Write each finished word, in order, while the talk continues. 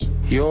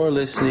You're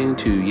listening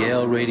to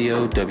Yale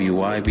Radio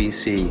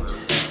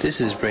WYBC.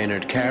 This is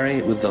Brainerd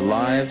Carey with the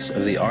lives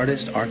of the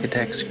artists,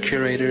 architects,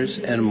 curators,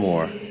 and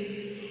more.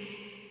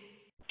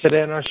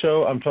 Today on our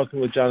show, I'm talking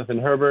with Jonathan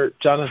Herbert.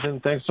 Jonathan,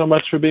 thanks so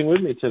much for being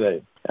with me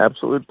today.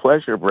 Absolute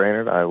pleasure,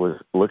 Brainerd. I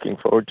was looking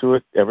forward to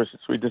it ever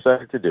since we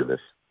decided to do this.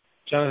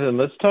 Jonathan,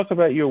 let's talk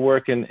about your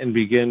work and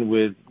begin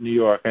with New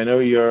York. I know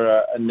you're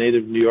a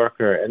native New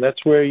Yorker, and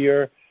that's where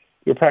your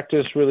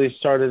practice really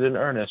started in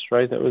earnest,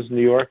 right? That was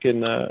New York in,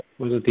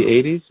 was it the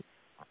 80s?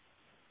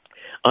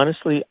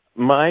 Honestly,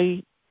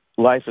 my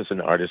life as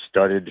an artist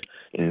started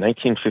in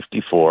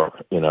 1954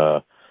 in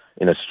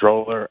a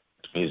stroller at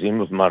the Museum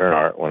of Modern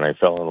Art when I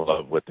fell in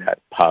love with that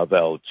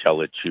Pavel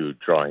Chelichu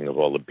drawing of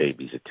all the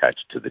babies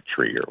attached to the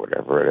tree or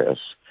whatever it is.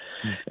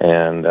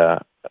 And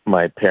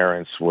my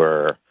parents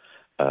were,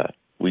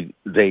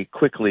 they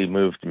quickly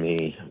moved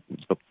me,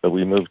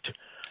 we moved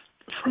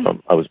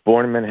I was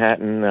born in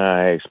Manhattan.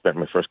 I spent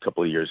my first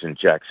couple of years in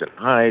Jackson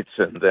Heights,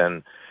 and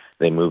then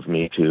they moved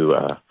me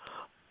to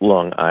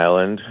Long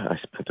Island. I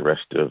spent the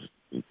rest of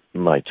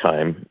my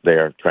time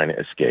there trying to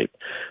escape.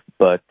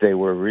 But they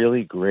were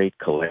really great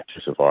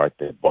collectors of art.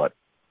 They bought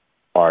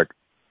art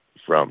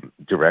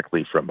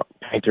directly from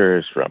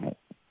painters, from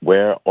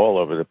all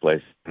over the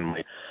place. And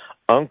my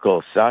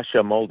uncle, Sasha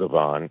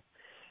Moldovan,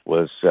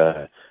 was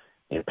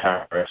in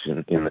Paris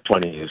in the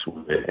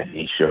 20s, and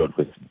he showed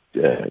with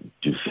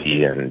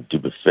Dufy and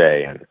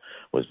Dubuffet and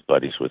was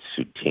buddies with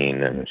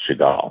Soutine and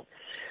Chagall.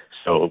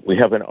 So we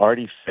have an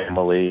arty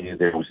family.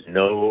 There was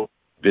no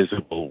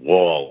visible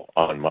wall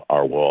on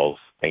our walls.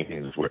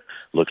 Paintings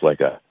looked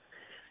like a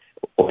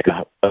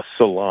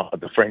salon,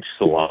 the French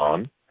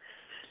salon,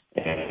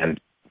 and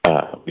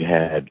we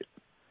had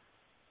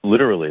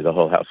literally the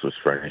whole house was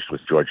furnished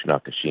with George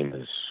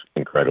Nakashima's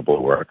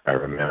incredible work. I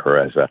remember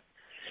as a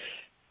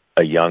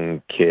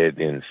young kid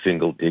in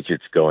single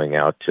digits going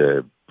out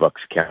to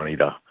Bucks County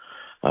to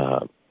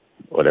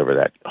whatever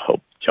that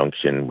Hope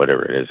Junction,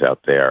 whatever it is out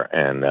there,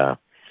 and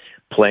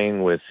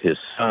playing with his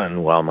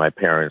son while my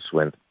parents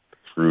went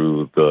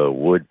through the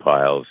wood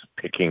piles,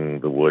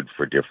 picking the wood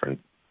for different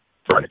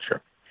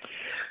furniture.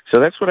 So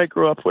that's what I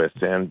grew up with.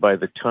 And by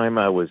the time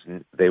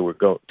they were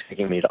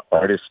taking me to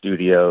artist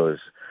studios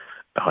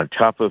on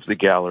top of the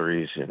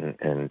galleries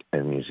and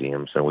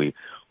museums, and we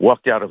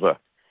walked out of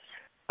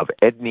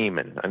Ed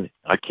Neiman. And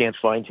I can't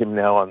find him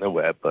now on the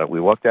web, but we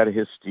walked out of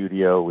his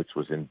studio, which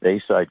was in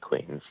Bayside,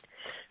 Queens.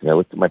 And I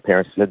looked at my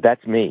parents and said,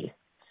 "That's me."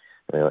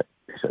 And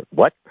they said,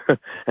 "What?"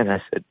 And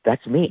I said,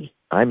 "That's me.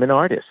 I'm an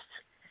artist."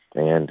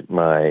 And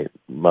my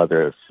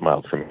mother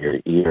smiled from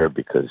ear to ear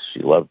because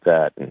she loved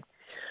that. And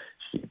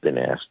she'd been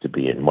asked to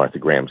be in Martha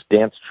Graham's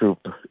dance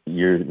troupe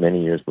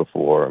many years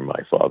before. And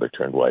my father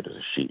turned white as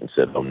a sheet and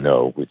said, "Oh,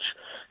 no," which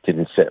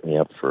didn't set me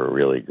up for a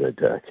really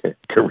good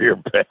career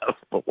path,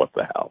 but what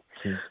the hell.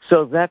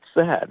 So that's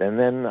that. And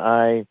then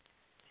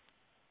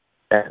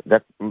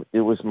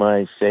it was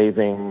my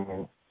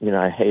saving.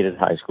 I hated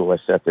high school. I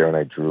sat there and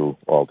I drew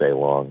all day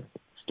long,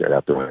 stared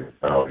out the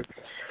window.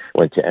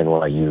 Went to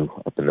NYU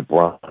up in the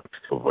Bronx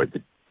to avoid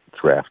the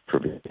draft for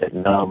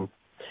Vietnam.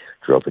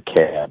 Drove a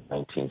cab,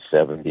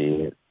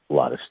 1970. A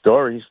lot of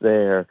stories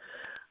there.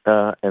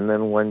 And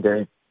then one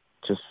day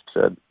just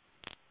said,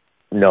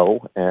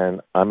 no, and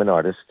I'm an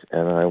artist,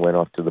 and I went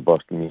off to the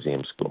Boston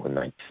Museum School in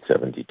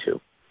 1972.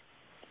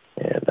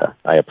 And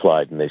I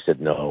applied, and they said,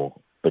 no,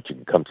 but you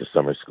can come to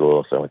summer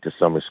school. So I went to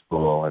summer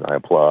school, and I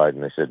applied,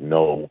 and they said,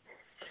 no.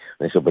 And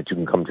they said, but you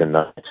can come to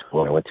night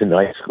school. And I went to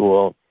night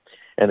school.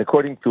 And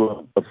according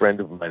to a friend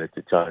of mine at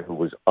the time who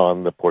was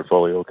on the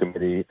portfolio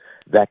committee,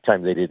 that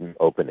time they didn't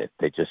open it.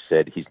 They just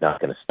said, he's not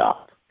going to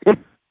stop.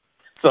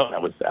 So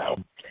that was how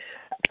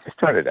I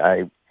started.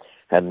 I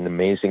had an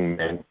amazing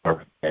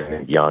mentor,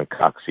 and Jan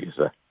Cox. He's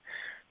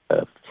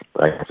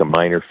a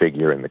minor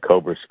figure in the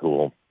Cobra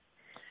School,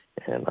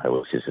 and I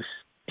was his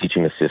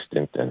teaching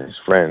assistant and his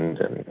friend,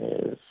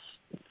 and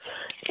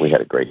we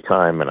had a great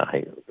time. And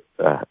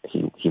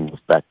he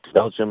moved back to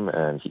Belgium,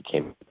 and he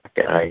came back,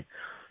 and I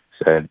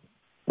said,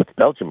 "What's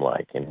Belgium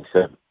like?" And he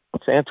said,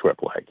 "What's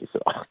Antwerp like?" He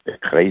said, "Oh, they're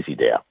crazy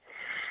there."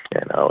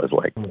 And I was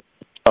like,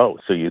 "Oh,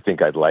 so you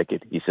think I'd like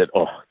it?" He said,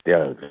 "Oh,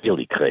 they're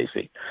really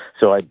crazy."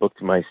 So I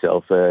booked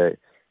myself a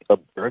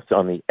berth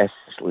on the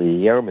SS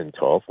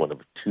Lermontov, one of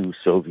two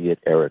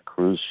Soviet-era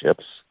cruise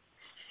ships,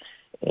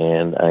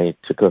 and I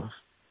took a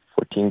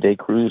 14-day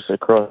cruise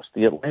across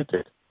the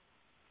Atlantic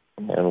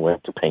and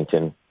went to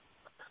painting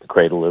the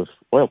cradle of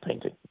oil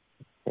painting.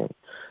 And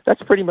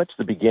that's pretty much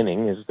the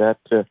beginning. Is that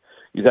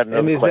you got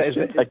another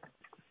question?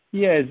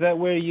 Is that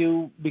where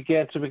you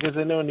began to? Because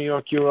I know in New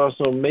York you were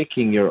also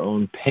making your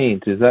own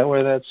paint. Is that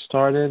where that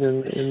started?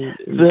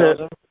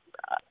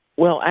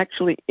 Well,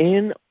 actually,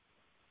 in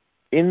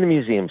the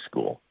museum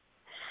school,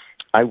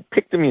 I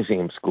picked the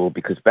museum school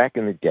because back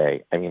in the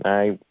day,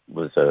 I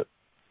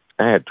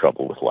had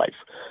trouble with life.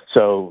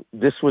 So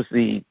this was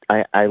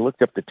I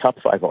looked up the top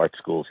 5 art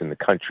schools in the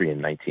country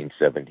in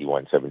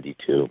 1971,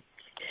 72,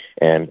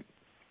 and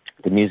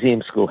the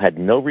museum school had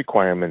no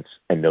requirements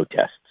and no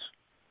tests.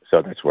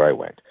 So that's where I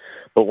went.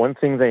 But one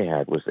thing they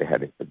had was they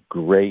had a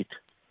great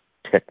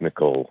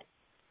technical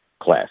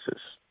classes.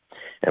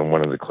 And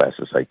one of the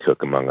classes I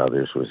took, among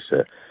others, was,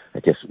 I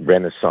guess,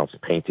 Renaissance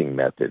painting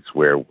methods,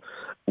 where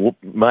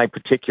my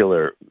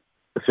particular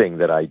thing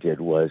that I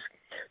did was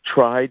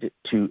tried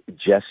to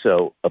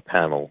gesso a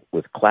panel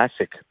with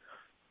classic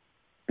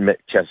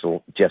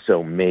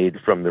gesso made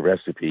from the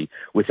recipe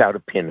without a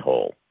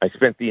pinhole. I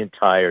spent the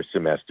entire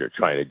semester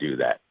trying to do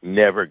that.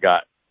 Never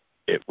got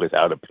it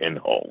without a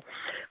pinhole.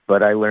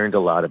 But I learned a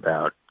lot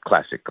about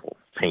classical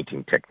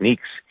painting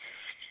techniques.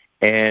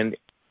 And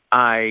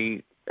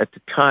at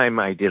the time,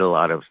 I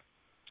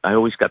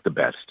always got the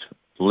best.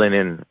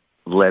 Linen,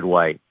 lead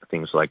white,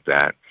 things like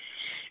that.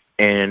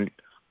 And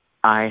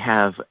I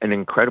have an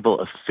incredible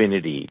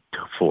affinity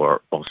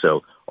for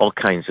also all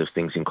kinds of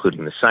things,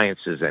 including the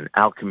sciences and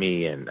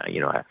alchemy. And,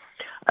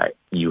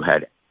 you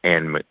had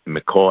Anne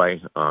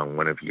McCoy on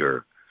one of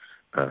your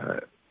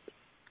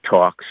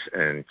talks,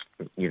 and,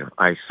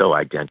 I so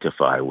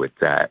identify with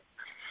that.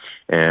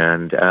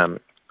 And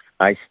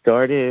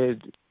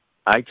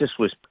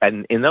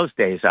and in those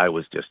days, I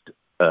was just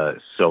a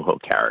Soho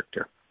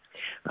character.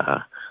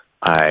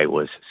 I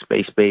was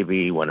Space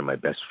Baby. One of my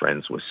best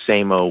friends was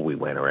Samo. We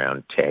went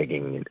around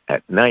tagging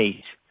at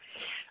night.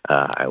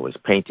 I was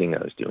painting.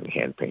 I was doing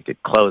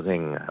hand-painted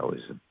clothing.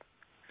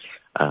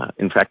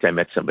 In fact, I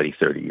met somebody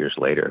 30 years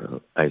later.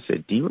 I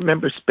said, "Do you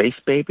remember Space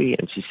Baby?"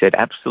 And she said,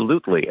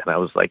 "Absolutely." And I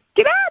was like,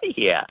 "Get out of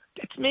here.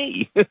 That's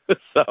me."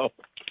 So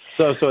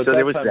at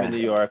that time in New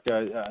York,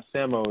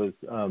 Samo was,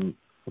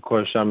 of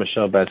course,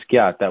 Jean-Michel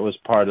Basquiat. That was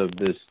part of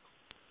this,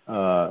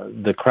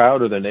 the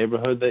crowd or the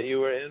neighborhood that you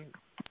were in?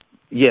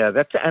 Yeah,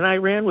 and I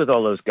ran with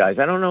all those guys.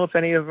 I don't know if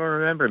any of them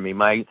remember me.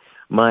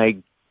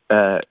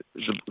 The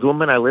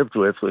woman I lived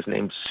with was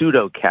named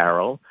Pseudo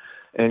Carol,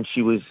 and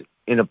she was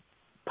in a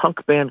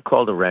punk band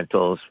called The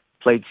Rentals,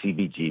 played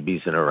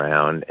CBGBs and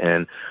around,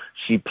 and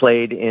she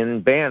played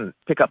in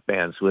pickup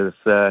bands with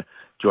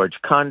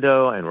George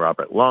Condo and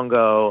Robert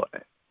Longo.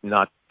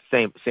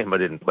 Samo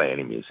didn't play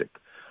any music.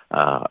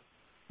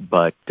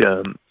 But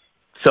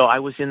so I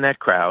was in that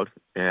crowd,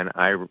 and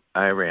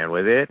I ran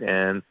with it,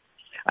 and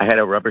I had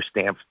a rubber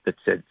stamp that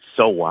said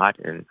 "So what?"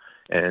 and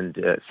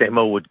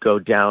Samo would go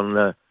down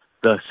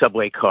the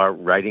subway car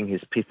writing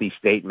his pithy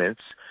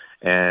statements,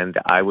 and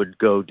I would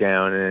go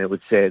down, and it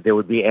would say, there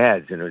would be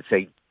ads, and it would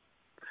say,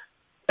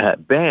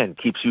 "Band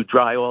keeps you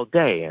dry all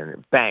day,"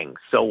 and bang,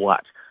 so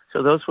what?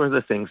 So those were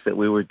the things that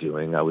we were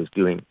doing. I was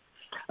doing.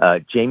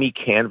 Jamie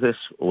Canvas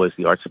was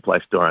the art supply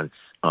store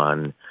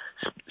on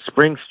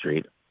Spring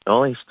Street,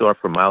 only store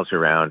for miles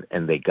around,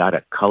 and they got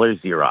a color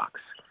Xerox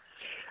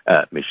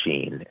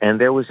machine. And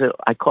there was it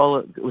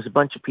was a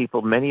bunch of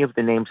people. Many of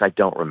the names I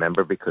don't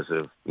remember because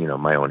of,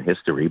 my own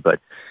history, but,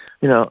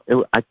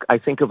 I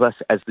think of us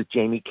as the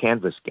Jamie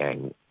Canvas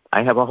gang.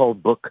 I have a whole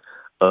book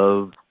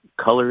of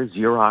color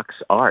Xerox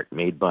art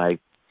made by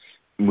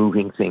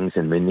moving things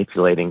and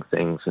manipulating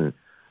things. And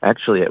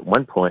actually, at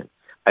one point,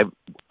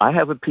 I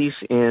have a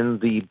piece in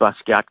the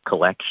Basquiat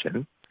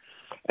collection,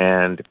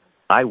 and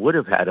I would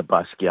have had a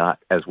Basquiat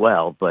as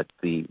well, but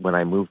when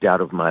I moved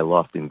out of my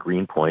loft in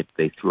Greenpoint,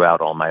 they threw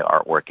out all my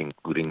artwork,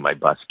 including my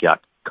Basquiat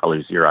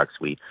color Xerox.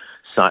 We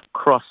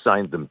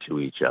cross-signed them to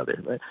each other.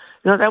 But,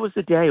 that was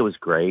the day. It was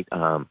great.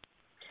 Mud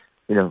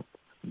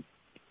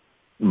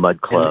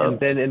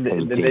Club. And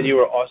then you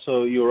were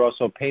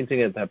also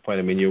painting at that point.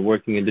 I mean, you were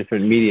working in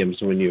different mediums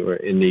when you were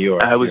in New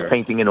York. I was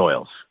painting in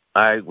oils.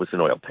 I was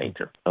an oil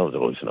painter. I was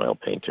always an oil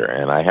painter,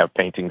 and I have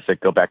paintings that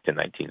go back to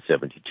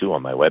 1972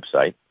 on my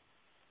website.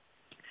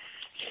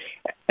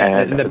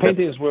 And the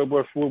paintings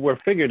were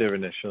figurative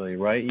initially,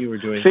 right? You were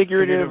doing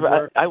figurative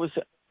work. I was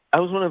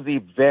one of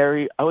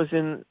I was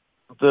in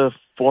the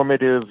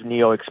formative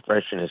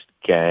neo-expressionist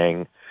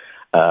gang,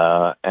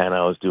 and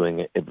I was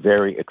doing a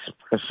very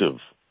expressive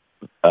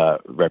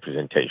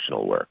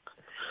representational work.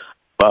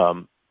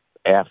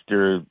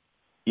 After,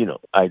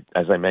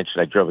 as I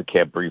mentioned, I drove a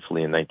cab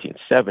briefly in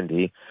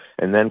 1970,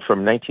 and then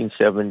from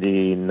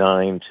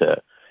 1979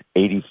 to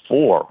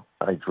 84,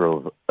 I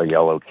drove a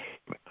yellow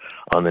cab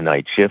on the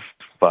night shift,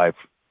 5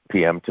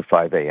 p.m. to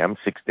 5 a.m.,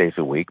 6 days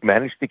a week,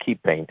 managed to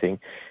keep painting,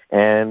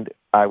 and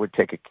I would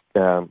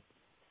and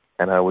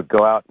I would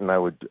go out and I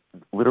would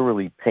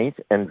literally paint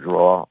and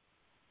draw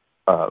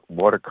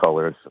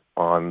watercolors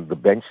on the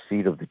bench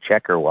seat of the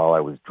Checker while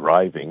I was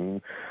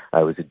driving.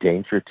 I was a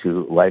danger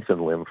to life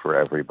and limb for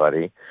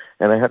everybody,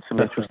 and I had some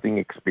interesting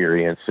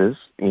experiences.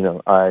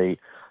 I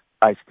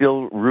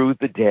still rue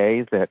the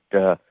day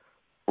that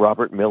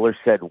Robert Miller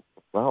said,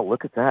 "Wow,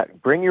 look at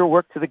that. Bring your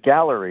work to the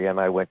gallery." And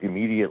I went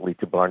immediately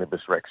to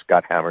Barnabas Rex,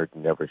 got hammered,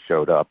 and never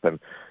showed up. And,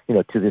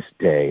 to this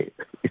day,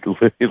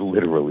 it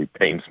literally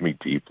pains me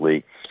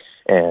deeply.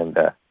 And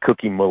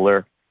Cookie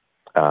Muller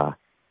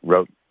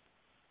wrote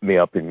me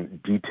up in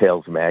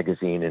Details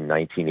magazine in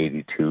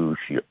 1982.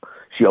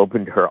 She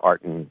opened her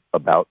Art and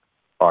About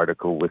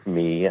article with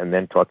me and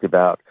then talked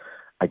about,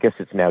 I guess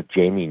it's now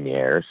Jamie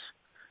Nares.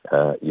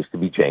 Used to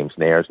be James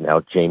Nares, now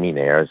Jamie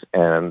Nares,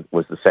 and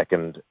was the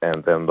second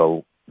and then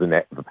the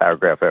the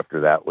paragraph after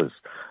that was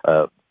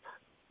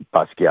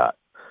Basquiat.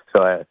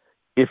 So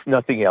if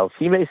nothing else,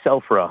 he may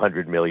sell for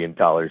 $100 million,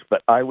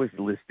 but I was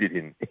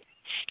listed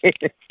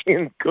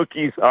in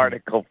Cookie's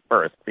article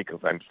first because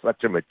I'm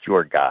such a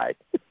mature guy.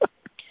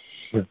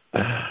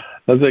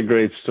 That's a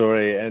great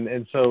story.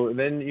 And so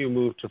then you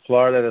moved to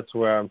Florida. That's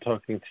where I'm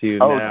talking to you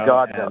now. Oh,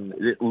 God,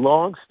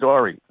 long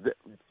story.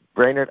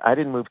 Brainerd, I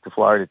didn't move to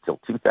Florida till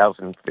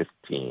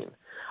 2015.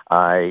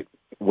 I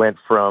went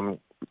from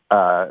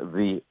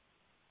the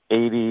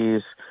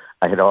 80s.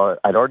 I'd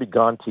already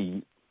gone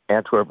to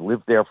Antwerp,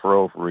 lived there for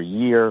over a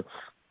year,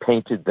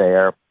 painted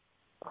there,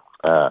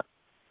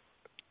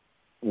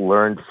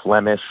 learned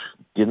Flemish,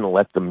 didn't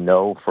let them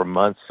know for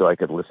months so I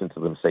could listen to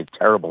them say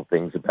terrible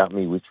things about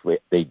me, which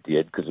they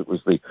did, because it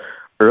was the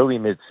early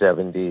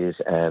mid-'70s,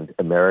 and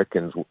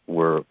Americans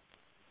were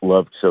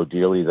loved so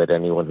dearly that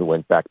anyone who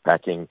went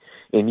backpacking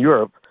in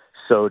Europe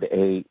sewed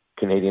a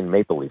Canadian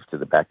maple leaf to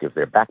the back of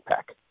their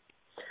backpack.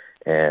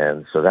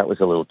 And so that was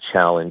a little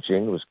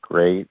challenging. It was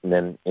great. And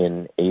then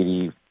in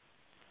 84,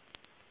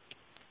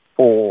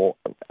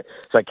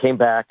 so I came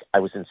back. I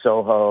was in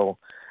Soho.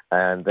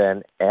 And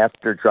then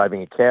after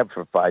driving a cab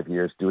for 5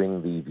 years,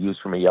 doing the Views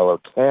from a Yellow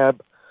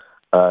Cab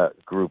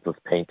group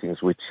of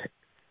paintings, which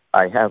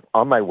I have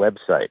on my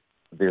website.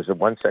 There's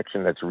one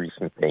section that's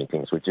recent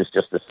paintings, which is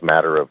just a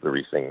smatter of the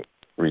recent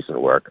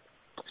work,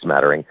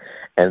 smattering.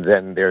 And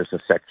then there's a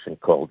section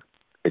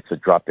it's a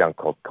drop-down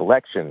called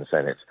Collections,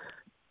 and it's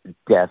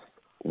death,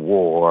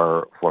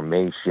 war,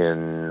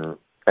 formation,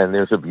 and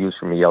there's a Views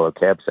from a Yellow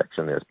Cab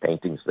section. There's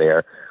paintings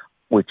there,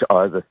 which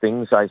are the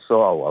things I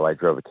saw while I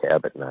drove a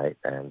cab at night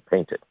and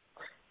painted.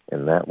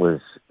 And that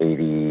was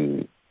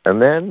 80.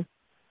 And then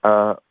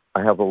I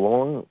have a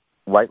long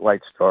white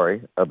light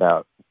story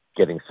about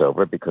getting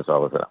sober because I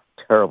was a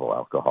terrible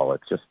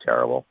alcoholic, just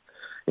terrible.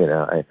 You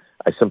know,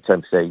 I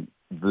sometimes say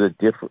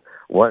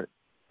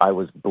I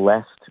was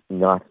blessed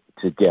not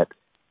to get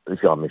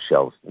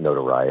Jean-Michel's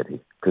notoriety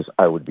because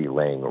I would be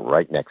laying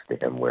right next to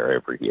him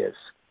wherever he is.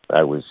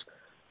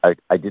 I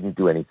didn't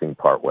do anything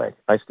part way.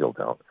 I still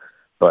don't.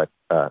 But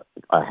I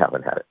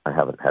haven't had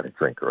a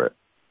drink or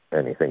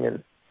anything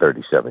in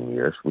 37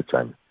 years, which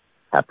I'm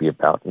happy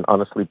about. And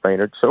honestly,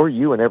 Brainerd, so are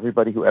you and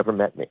everybody who ever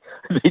met me.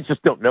 They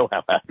just don't know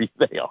how happy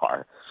they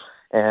are.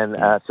 And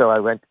so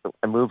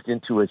I moved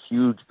into a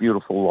huge,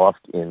 beautiful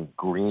loft in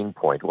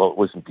Greenpoint. Well, it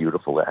wasn't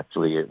beautiful,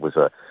 actually. It was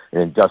an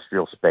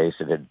industrial space.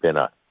 It had been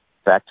a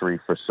factory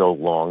for so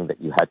long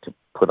that you had to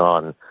put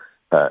on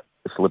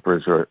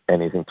slippers or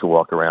anything to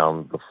walk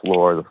around the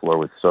floor. The floor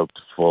was soaked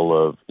full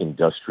of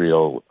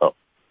industrial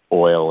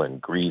oil and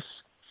grease.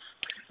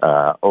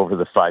 Over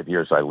the 5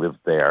 years I lived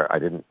there, I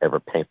didn't ever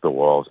paint the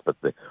walls, but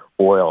the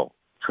oil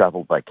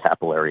traveled by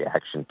capillary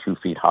action 2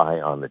 feet high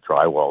on the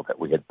drywall that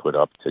we had put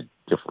up to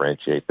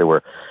differentiate. There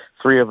were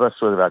 3 of us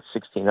with about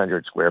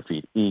 1,600 square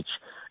feet each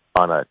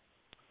on a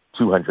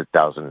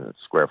 200,000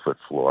 square foot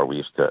floor. We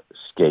used to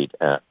skate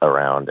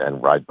around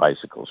and ride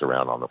bicycles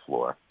around on the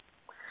floor.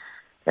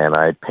 And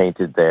I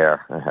painted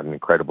there. I had an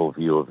incredible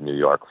view of New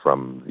York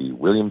from the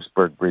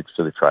Williamsburg Bridge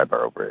to the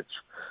Triborough Bridge.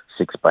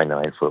 6 by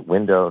 9 foot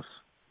windows.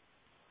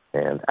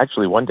 And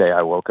actually one day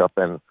I woke up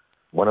and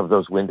one of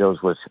those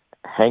windows was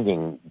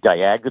hanging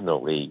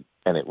diagonally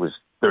and it was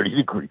 30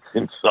 degrees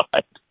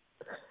inside.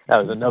 That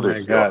was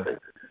another story.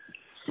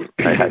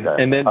 I had a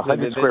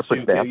 100 square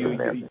foot bathroom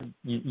there.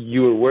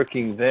 You were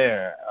working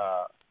there,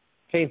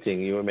 painting.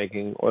 You were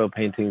making oil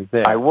paintings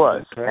there. I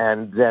was.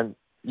 And then,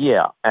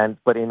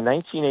 but in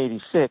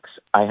 1986,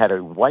 I had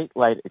a white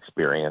light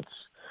experience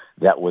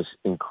that was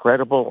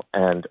incredible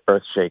and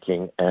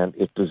earth-shaking, and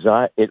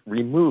it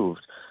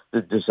removed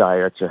the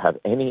desire to have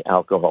any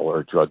alcohol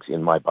or drugs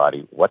in my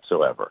body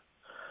whatsoever.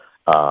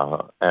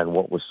 And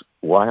what was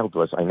wild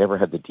was I never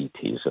had the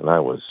DTs, and I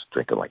was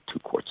drinking like 2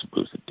 quarts of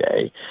booze a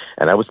day,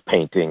 and I was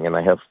painting, and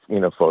I have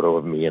a photo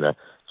of me in a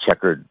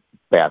checkered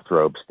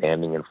bathrobe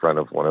standing in front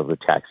of one of the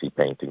taxi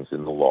paintings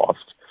in the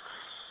loft.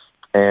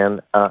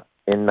 And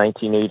in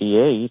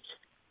 1988,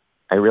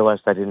 I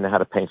realized I didn't know how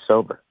to paint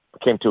sober.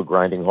 It came to a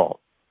grinding halt.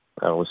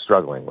 I was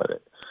struggling with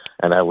it,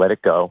 and I let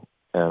it go,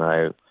 and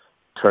I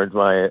turned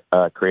my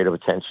creative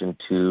attention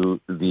to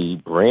the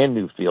brand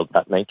new field.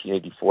 About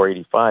 1984,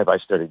 85, I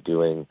started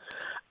doing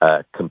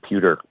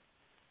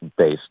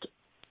computer-based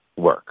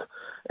work,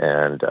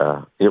 and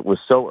it was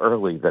so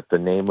early that the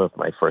name of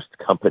my first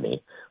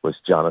company was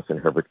Jonathan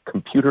Herbert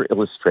Computer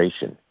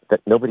Illustration,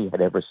 that nobody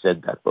had ever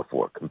said that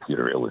before,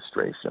 computer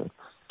illustration.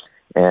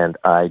 And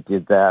I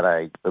did that.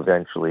 I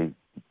eventually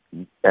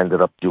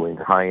ended up doing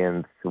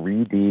high-end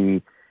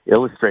 3D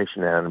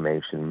illustration and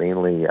animation,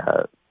 mainly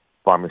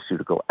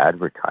pharmaceutical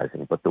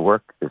advertising, but the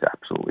work is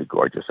absolutely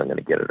gorgeous. I'm going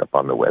to get it up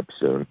on the web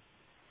soon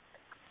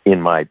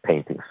in my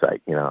painting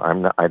site.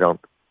 I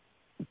don't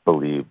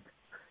believe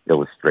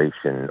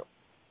illustration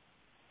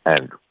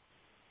and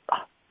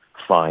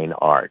fine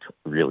art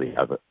really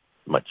have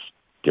much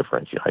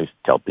difference. I used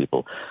to tell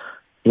people,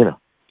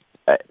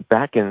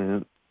 back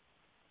in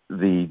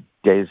the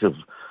days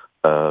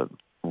of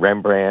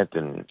Rembrandt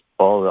and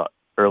all the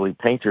early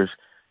painters,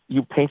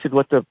 you painted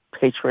what the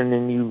patron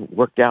and you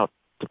worked out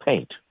to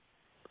paint.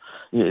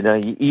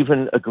 You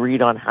even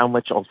agreed on how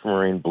much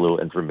ultramarine blue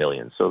and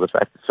vermilion. So the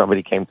fact that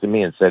somebody came to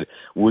me and said,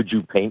 would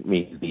you paint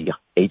me the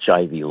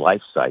HIV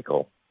life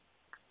cycle,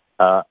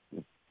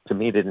 to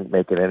me didn't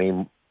make it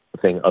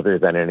anything other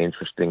than an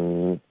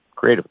interesting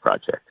creative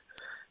project.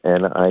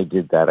 And I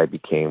did that. I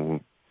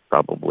became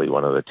probably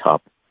one of the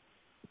top,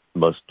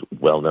 most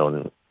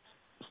well-known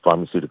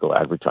pharmaceutical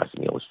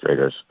advertising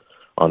illustrators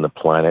on the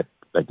planet.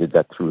 I did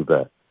that through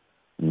the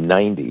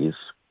 90s.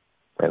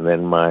 And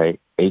then my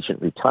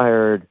agent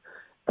retired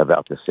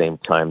about the same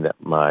time that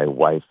my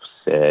wife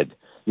said,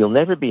 you'll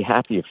never be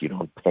happy if you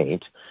don't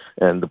paint.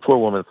 And the poor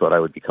woman thought I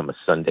would become a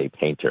Sunday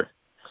painter.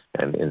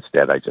 And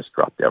instead, I just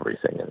dropped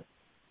everything and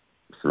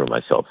threw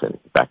myself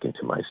back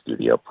into my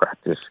studio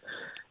practice.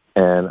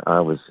 And I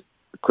was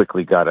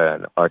quickly got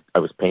an art. I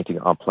was painting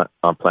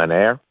en plein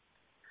air.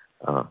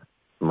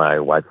 My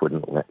wife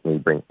wouldn't let me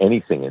bring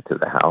anything into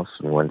the house.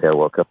 And one day I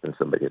woke up and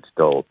somebody had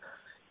stole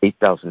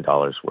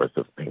 $8,000 worth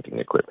of painting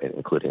equipment,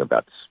 including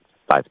about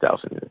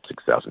 $5,000 and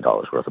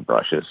 $6,000 worth of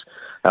brushes.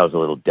 That was a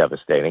little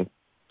devastating.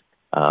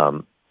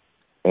 And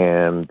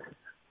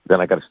then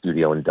I got a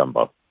studio in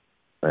Dumbo,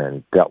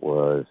 and that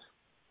was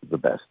the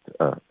best.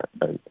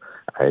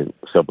 I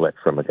sublet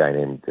from a guy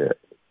named,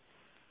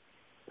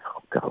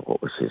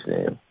 what was his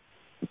name?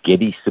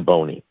 Giddy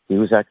Siboni. He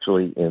was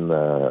actually in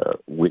the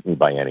Whitney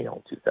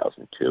Biennial in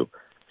 2002.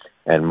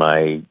 And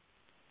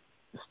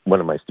one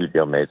of my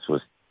studio mates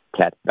was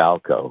Kat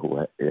Balco,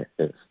 who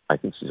is, I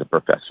think she's a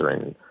professor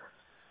in.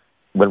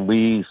 When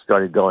we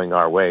started going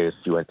our ways,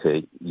 she went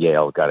to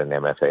Yale, got an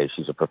MFA.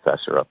 She's a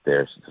professor up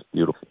there. She does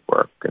beautiful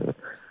work. And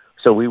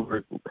so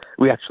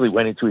we actually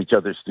went into each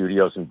other's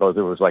studios, and both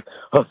of us was like,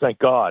 oh, thank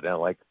God. And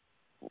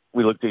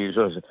we looked at each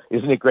other and said,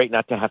 isn't it great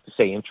not to have to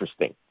say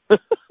interesting?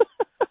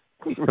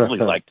 We really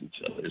liked each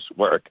other's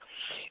work.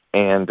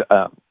 And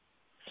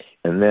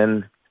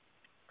then,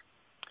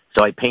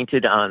 so I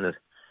painted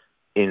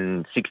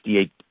in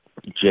 68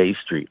 J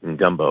Street in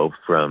Dumbo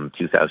from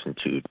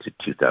 2002 to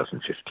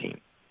 2015.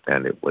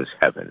 And it was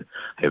heaven.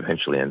 I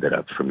eventually ended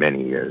up for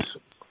many years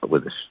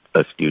with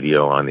a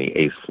studio on the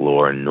 8th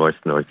floor,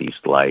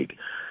 northeast light,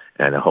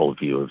 and a whole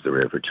view of the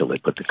river till they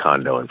put the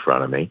condo in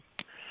front of me.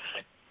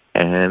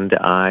 And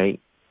I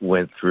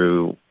went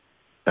through,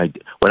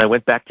 when I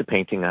went back to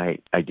painting, I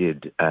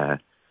did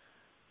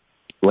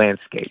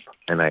landscape,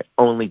 and I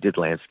only did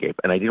landscape.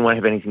 And I didn't want to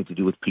have anything to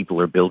do with people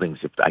or buildings.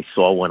 If I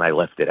saw one, I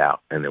left it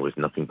out, and there was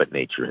nothing but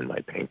nature in my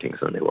paintings.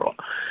 And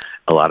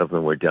a lot of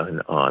them were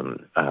done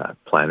on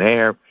plein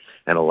air,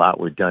 and a lot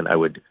were done. I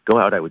would go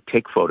out, I would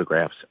take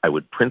photographs, I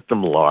would print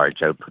them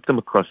large, I would put them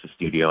across the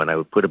studio, and I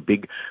would put a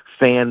big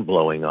fan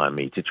blowing on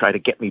me to try to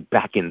get me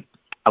back in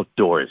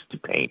outdoors to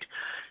paint.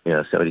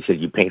 Somebody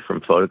said, you paint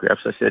from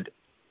photographs? I said,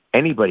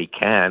 anybody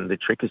can. The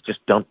trick is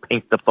just don't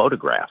paint the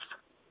photograph.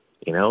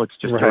 It's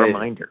just a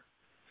reminder.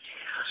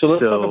 So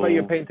let's talk about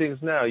your paintings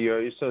now.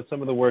 So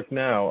some of the work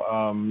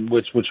now,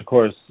 which of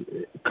course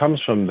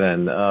comes from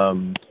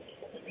then.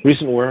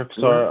 Recent works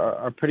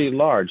are pretty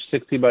large,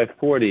 60 by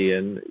 40,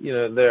 and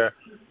they're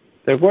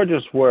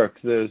gorgeous work.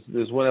 There's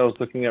one I was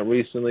looking at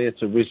recently.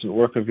 It's a recent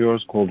work of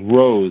yours called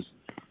Rose,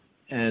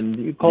 and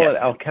you call it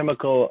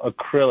alchemical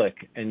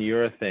acrylic and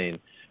urethane.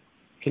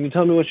 Can you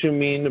tell me what you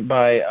mean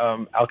by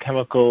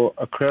alchemical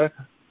acrylic?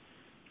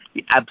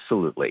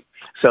 Absolutely.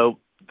 So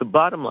the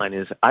bottom line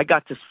is, I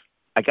got to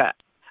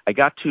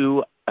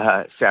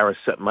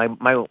Sarasota.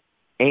 My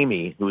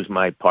Amy, who's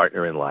my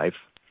partner in life,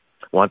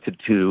 wanted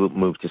to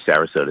move to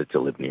Sarasota to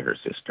live near her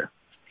sister.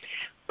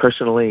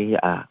 Personally,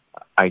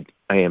 I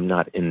am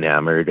not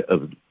enamored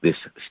of this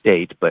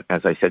state, but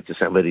as I said to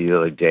somebody the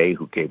other day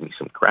who gave me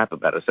some crap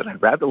about it, I said,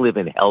 I'd rather live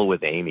in hell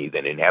with Amy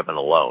than in heaven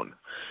alone.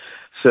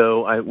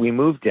 So we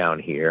moved down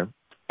here,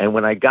 and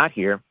when I got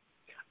here,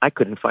 I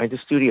couldn't find a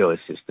studio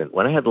assistant.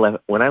 When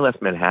I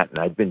left Manhattan,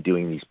 I'd been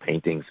doing these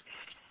paintings,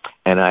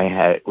 and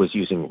I was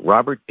using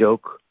Robert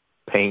Doak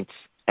paints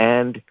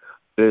and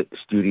the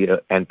studio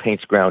and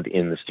paints ground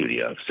in the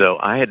studio. So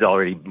I had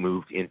already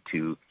moved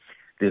into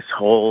this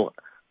whole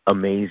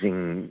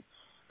amazing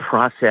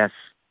process,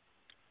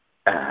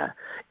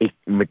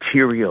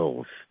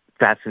 materials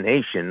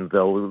fascination.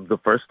 Though the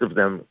first of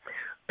them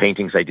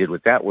paintings I did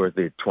with that were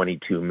the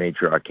 22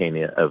 major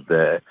arcana of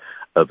the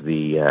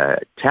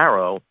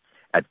tarot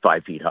at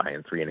 5 feet high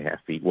and 3.5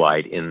 feet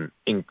wide in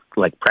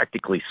like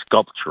practically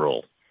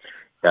sculptural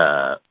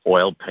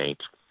oil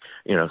paint.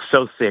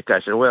 So thick.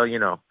 I said, well,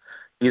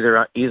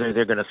 either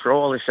they're going to throw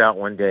all this out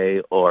one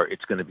day, or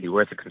it's going to be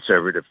worth a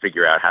conservative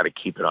figure out how to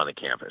keep it on the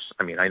canvas.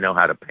 I mean, I know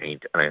how to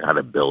paint, I know how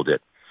to build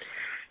it,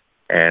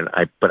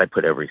 but I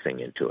put everything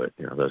into it.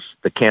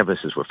 The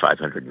canvases were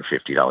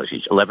 $550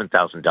 each,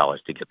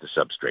 $11,000 to get the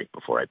substrate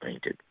before I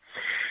painted.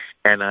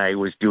 And I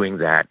was doing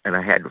that, and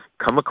I had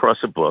come across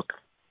a book.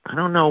 I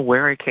don't know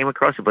where I came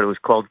across it, but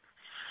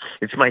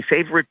it's my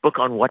favorite book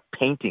on what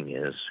painting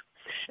is.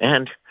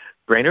 And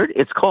Brainerd,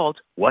 it's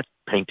called What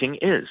Painting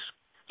Is.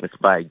 It's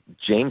by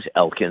James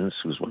Elkins,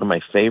 who's one of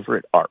my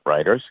favorite art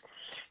writers.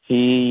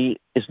 He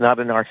is not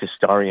an art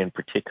historian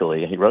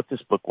particularly. He wrote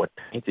this book, What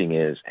Painting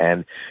Is,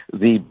 and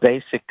the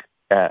basic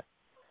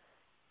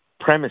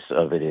premise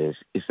of it is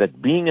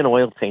that being an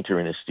oil painter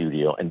in a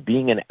studio and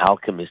being an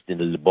alchemist in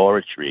a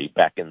laboratory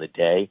back in the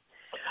day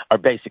are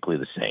basically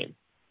the same.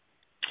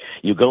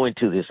 You go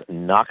into this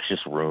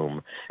noxious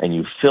room and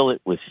you fill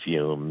it with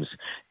fumes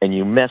and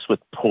you mess with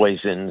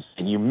poisons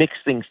and you mix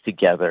things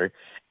together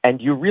and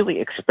you're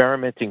really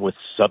experimenting with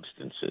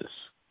substances.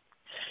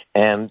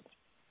 And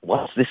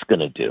what's this going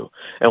to do?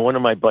 And one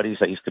of my buddies,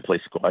 I used to play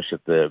squash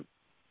at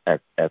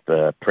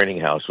the printing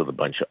house with a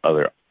bunch of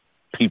other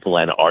people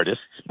and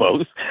artists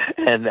both.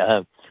 And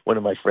one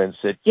of my friends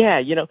said, yeah,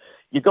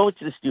 you go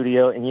into the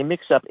studio and you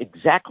mix up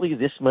exactly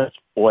this much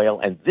oil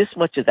and this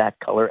much of that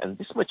color and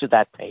this much of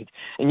that paint,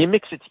 and you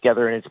mix it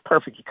together and it's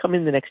perfect. You come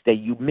in the next day,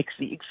 you mix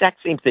the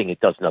exact same thing. It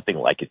does nothing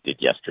like it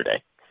did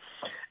yesterday.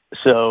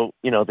 So,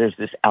 there's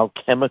this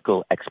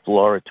alchemical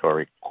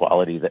exploratory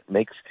quality that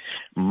makes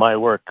my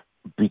work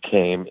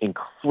became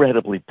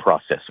incredibly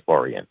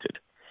process-oriented.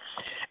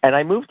 And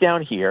I moved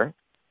down here,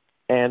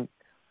 and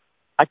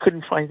I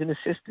couldn't find an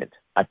assistant.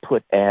 I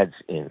put ads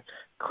in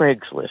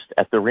Craigslist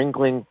at the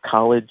Ringling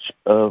College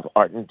of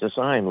Art and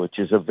Design, which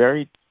is a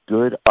very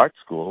good art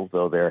school,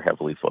 though they're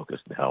heavily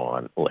focused now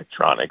on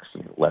electronics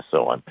and less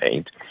so on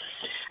paint.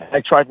 And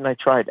I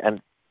tried,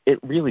 and it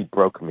really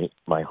broke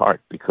my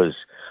heart because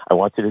I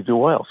wanted to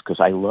do oils because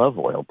I love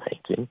oil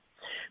painting.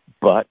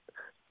 But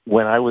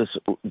by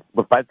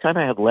the time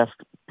I had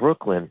left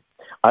Brooklyn,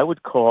 I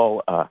would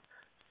call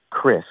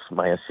Chris,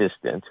 my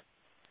assistant,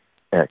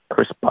 Tim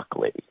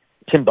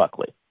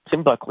Buckley.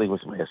 Tim Buckley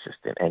was my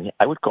assistant, and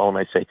I would call him.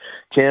 I'd say,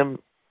 Tim,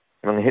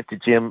 I'm going to hit the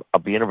gym.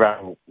 I'll be in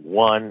around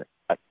 1.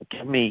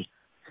 Give me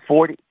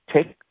 40.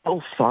 Take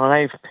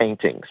 5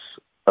 paintings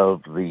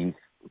of the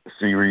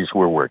series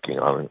we're working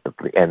on. At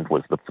the end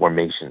was the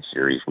Formation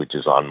series, which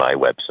is on my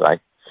website.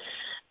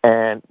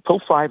 And pull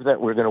 5 that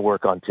we're going to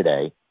work on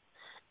today,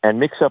 and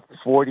mix up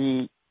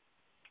 40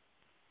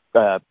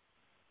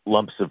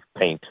 lumps of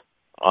paint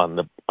on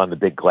the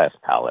big glass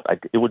palette.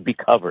 It would be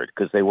covered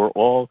because they were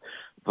all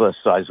the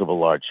size of a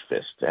large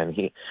fist.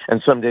 And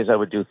some days I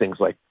would do things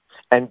like,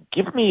 and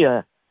give me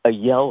a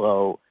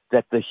yellow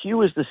that the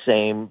hue is the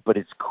same, but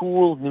it's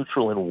cool,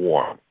 neutral, and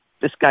warm.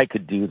 This guy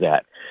could do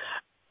that.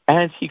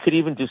 And he could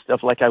even do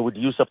stuff like I would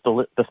use up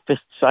the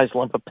fist-sized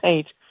lump of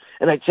paint,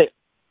 and I'd say,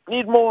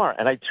 need more.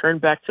 And I'd turn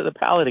back to the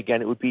palette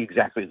again. It would be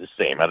exactly the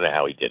same. I don't know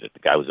how he did it. The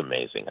guy was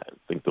amazing. I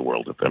think the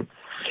world of him.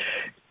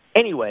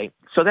 Anyway,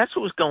 so that's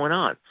what was going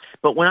on.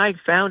 But when I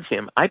found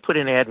him, I put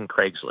an ad in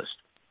Craigslist.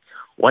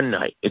 One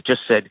night, it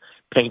just said,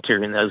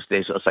 painter in those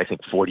days, it was, I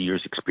think, 40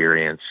 years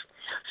experience,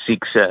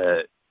 seeks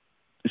a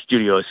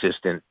studio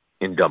assistant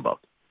in Dumbo.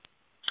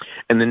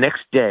 And the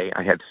next day,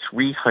 I had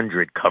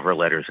 300 cover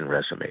letters and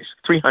resumes,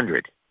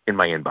 300 in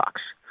my inbox.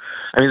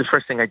 I mean, the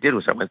first thing I did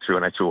was I went through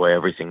and I threw away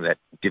everything that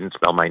didn't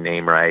spell my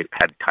name right,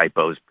 had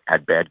typos,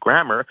 had bad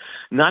grammar,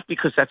 not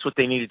because that's what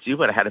they needed to do,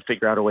 but I had to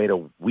figure out a way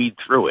to weed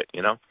through it,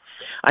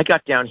 I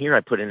got down here,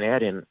 I put an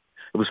ad in.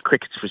 It was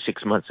crickets for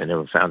 6 months. I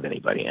never found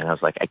anybody. And I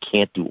was like, I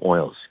can't do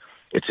oils.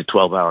 It's a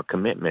 12-hour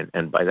commitment.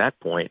 And by that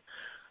point,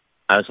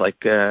 I was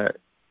like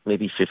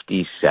maybe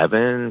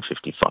 57,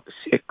 55,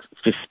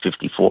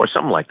 54,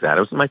 something like that. I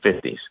was in my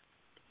 50s.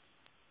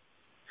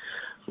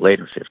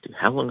 Later 50s.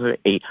 How long ago?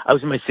 8. I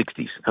was in my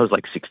 60s. I was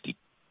like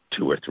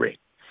 62 or 3.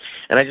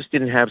 And I just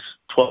didn't have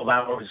 3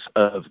 hours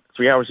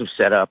of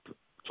setup,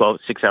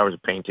 6 hours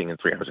of painting, and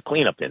 3 hours of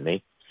cleanup in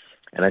me.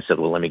 And I said,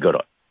 well, let me go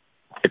to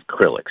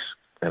acrylics.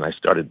 And I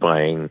started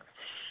buying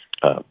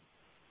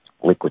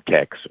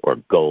Liquitex or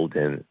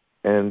Golden,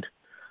 and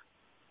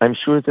I'm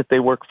sure that they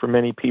work for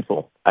many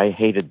people. I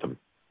hated them,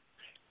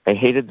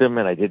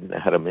 and I didn't know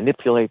how to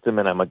manipulate them,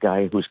 and I'm a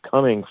guy who's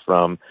coming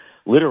from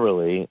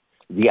literally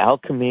the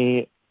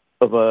alchemy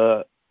of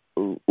a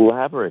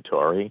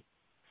laboratory,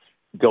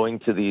 going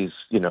to these,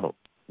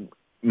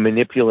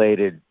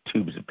 manipulated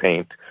tubes of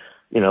paint.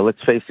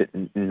 Let's face it,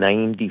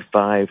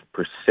 95%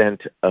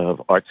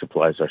 of art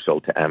supplies are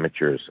sold to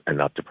amateurs and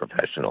not to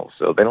professionals,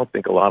 so they don't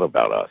think a lot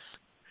about us.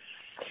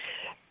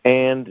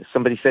 And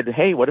somebody said,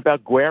 hey, what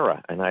about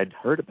Guerra? And I'd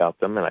heard about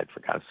them, and I'd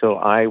forgotten. So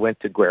I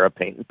went to Guerra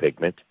Paint and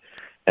Pigment,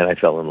 and I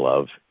fell in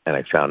love, and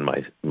I found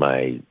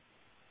my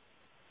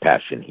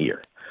passion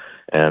here.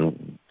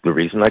 And the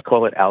reason I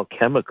call it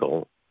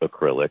alchemical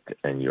acrylic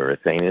and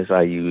urethane is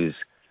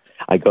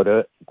I go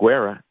to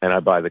Guerra, and I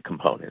buy the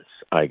components.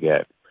 I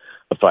get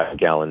a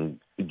 5-gallon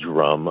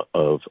drum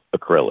of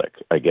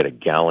acrylic. I get a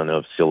gallon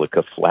of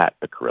silica flat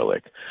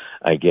acrylic.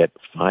 I get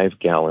 5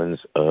 gallons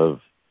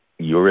of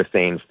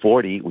urethane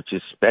 40, which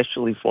is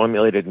specially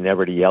formulated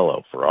never to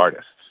yellow for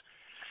artists.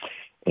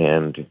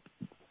 And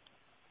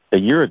a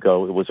year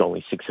ago, it was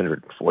only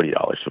 $640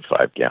 for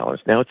 5 gallons.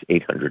 Now it's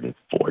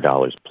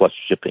 $804 plus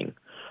shipping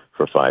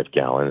for 5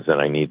 gallons,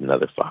 and I need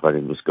another 5. I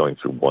was going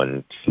through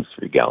 1, 2,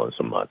 3 gallons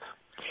a month.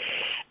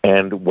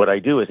 And what I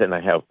do is, and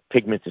I have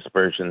pigment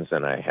dispersions,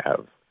 and I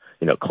have,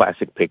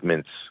 classic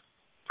pigments,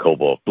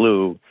 cobalt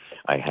blue.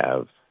 I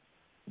have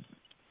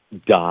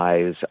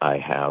dyes. I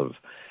have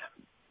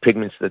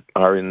pigments that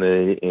are in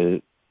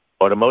the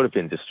automotive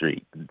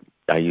industry.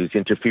 I use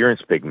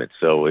interference pigments,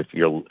 so if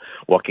you're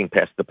walking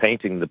past the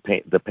painting,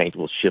 the paint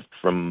will shift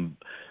from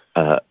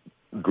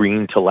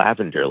green to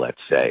lavender,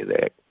 let's say.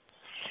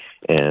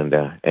 And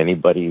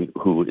anybody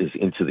who is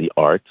into the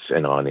arts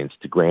and on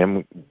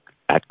Instagram,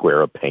 at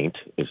Guerra Paint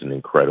is an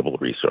incredible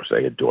resource. I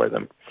adore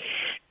them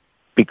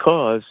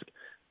because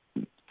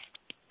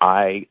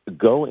I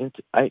go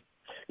into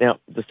now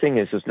the thing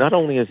is not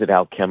only is it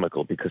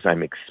alchemical because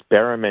I'm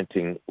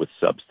experimenting with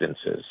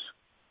substances.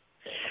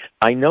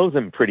 I know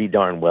them pretty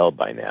darn well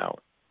by now,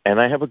 and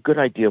I have a good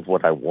idea of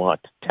what I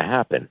want to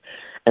happen.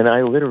 And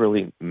I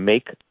literally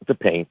make the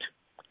paint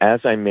as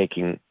I'm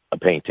making a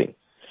painting.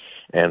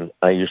 And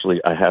I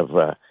have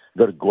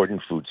go to Gordon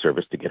Food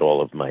Service to get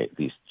all of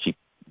these cheap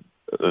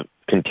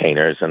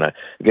containers, and I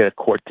get a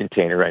quart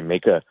container. I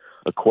make a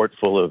quart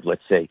full of,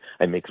 let's say,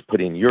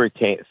 put in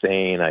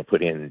urethane, I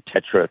put in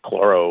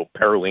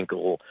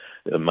tetrachloro-periwinkle,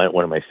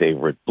 one of my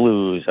favorite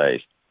blues.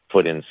 I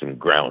put in some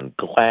ground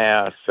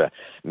glass,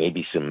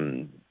 maybe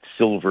some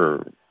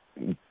silver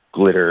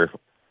glitter.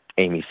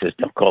 Amy says,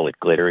 don't call it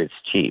glitter, it's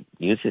cheap.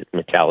 Use it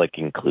metallic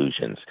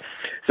inclusions.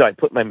 So I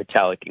put my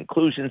metallic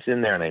inclusions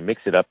in there, and I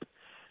mix it up,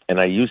 and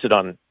I use it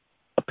on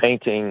a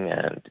painting,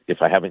 and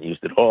if I haven't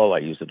used it all, I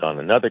use it on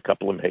another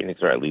couple of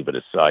paintings, or I leave it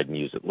aside and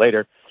use it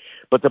later.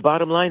 But the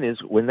bottom line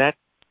is, when that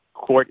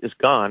quart is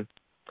gone,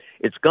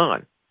 it's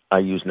gone. I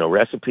use no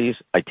recipes.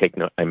 I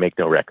make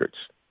no records.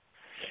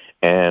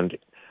 And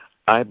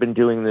I've been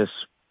doing this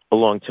a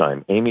long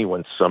time. Amy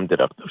once summed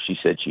it up, though. She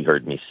said she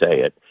heard me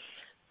say it.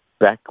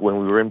 Back when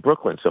we were in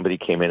Brooklyn, somebody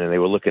came in and they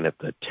were looking at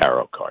the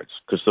tarot cards,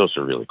 because those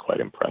are really quite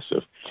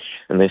impressive.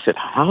 And they said,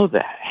 how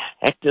the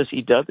heck does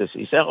he do this?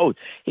 He said,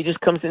 he just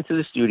comes into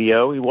the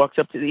studio, he walks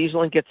up to the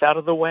easel and gets out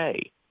of the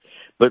way.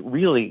 But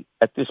really,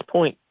 at this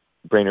point,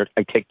 Brainerd,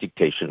 I take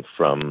dictation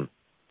from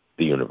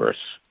the universe.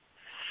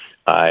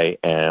 I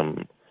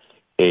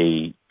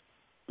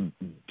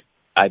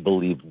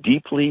believe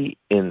deeply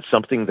in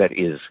something that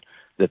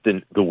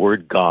the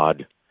word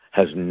God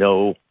has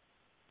no,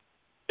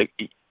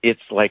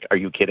 it's like, are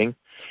you kidding?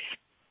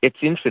 It's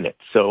infinite.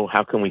 So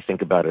how can we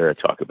think about it or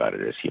talk about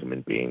it as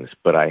human beings?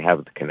 But I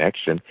have the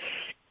connection.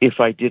 If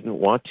I didn't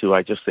want to,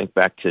 I just think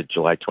back to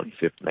July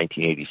 25th,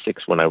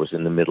 1986, when I was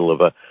in the middle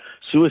of a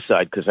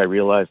suicide, because I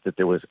realized that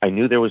I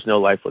knew there was no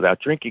life without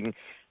drinking,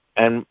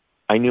 and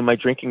I knew my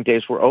drinking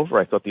days were over.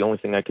 I thought the only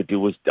thing I could do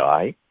was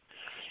die.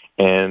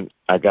 And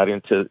I got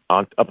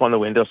up on the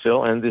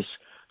windowsill, and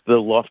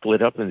the loft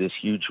lit up, and this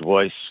huge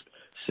voice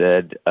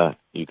said,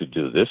 you could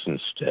do this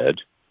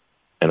instead.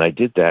 And I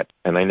did that,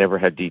 and I never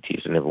had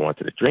DTs. I never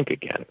wanted to drink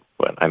again.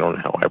 But I don't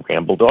know how I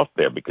rambled off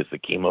there, because the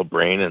chemo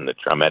brain and the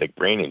traumatic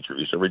brain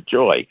injuries are a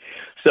joy.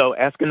 So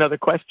ask another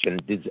question.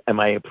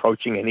 Am I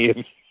approaching any of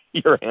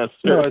your answers?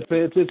 No,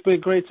 it's been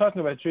great talking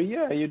about you.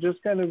 Yeah, you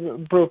just kind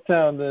of broke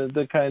down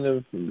the kind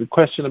of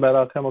question about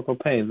alchemical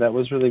paint. That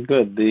was really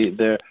good.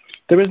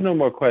 There is no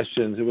more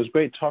questions. It was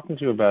great talking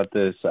to you about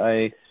this.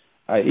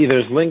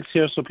 There's links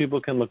here so people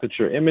can look at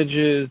your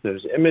images.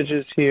 There's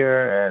images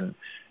here,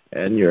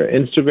 and your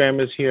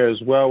Instagram is here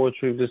as well,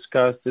 which we've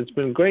discussed. It's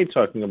been great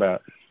talking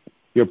about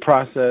your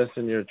process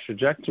and your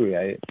trajectory.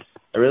 I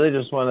really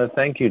just want to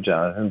thank you,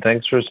 Jonathan.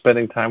 Thanks for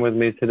spending time with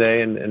me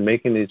today and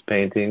making these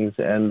paintings.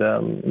 And,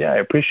 I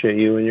appreciate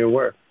you and your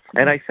work.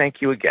 And I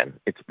thank you again.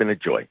 It's been a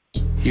joy.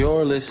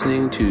 You're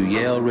listening to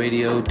Yale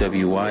Radio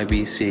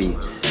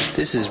WYBC.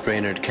 This is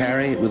Brainerd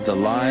Carey with the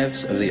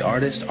lives of the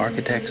artists,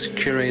 architects,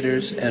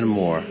 curators, and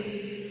more.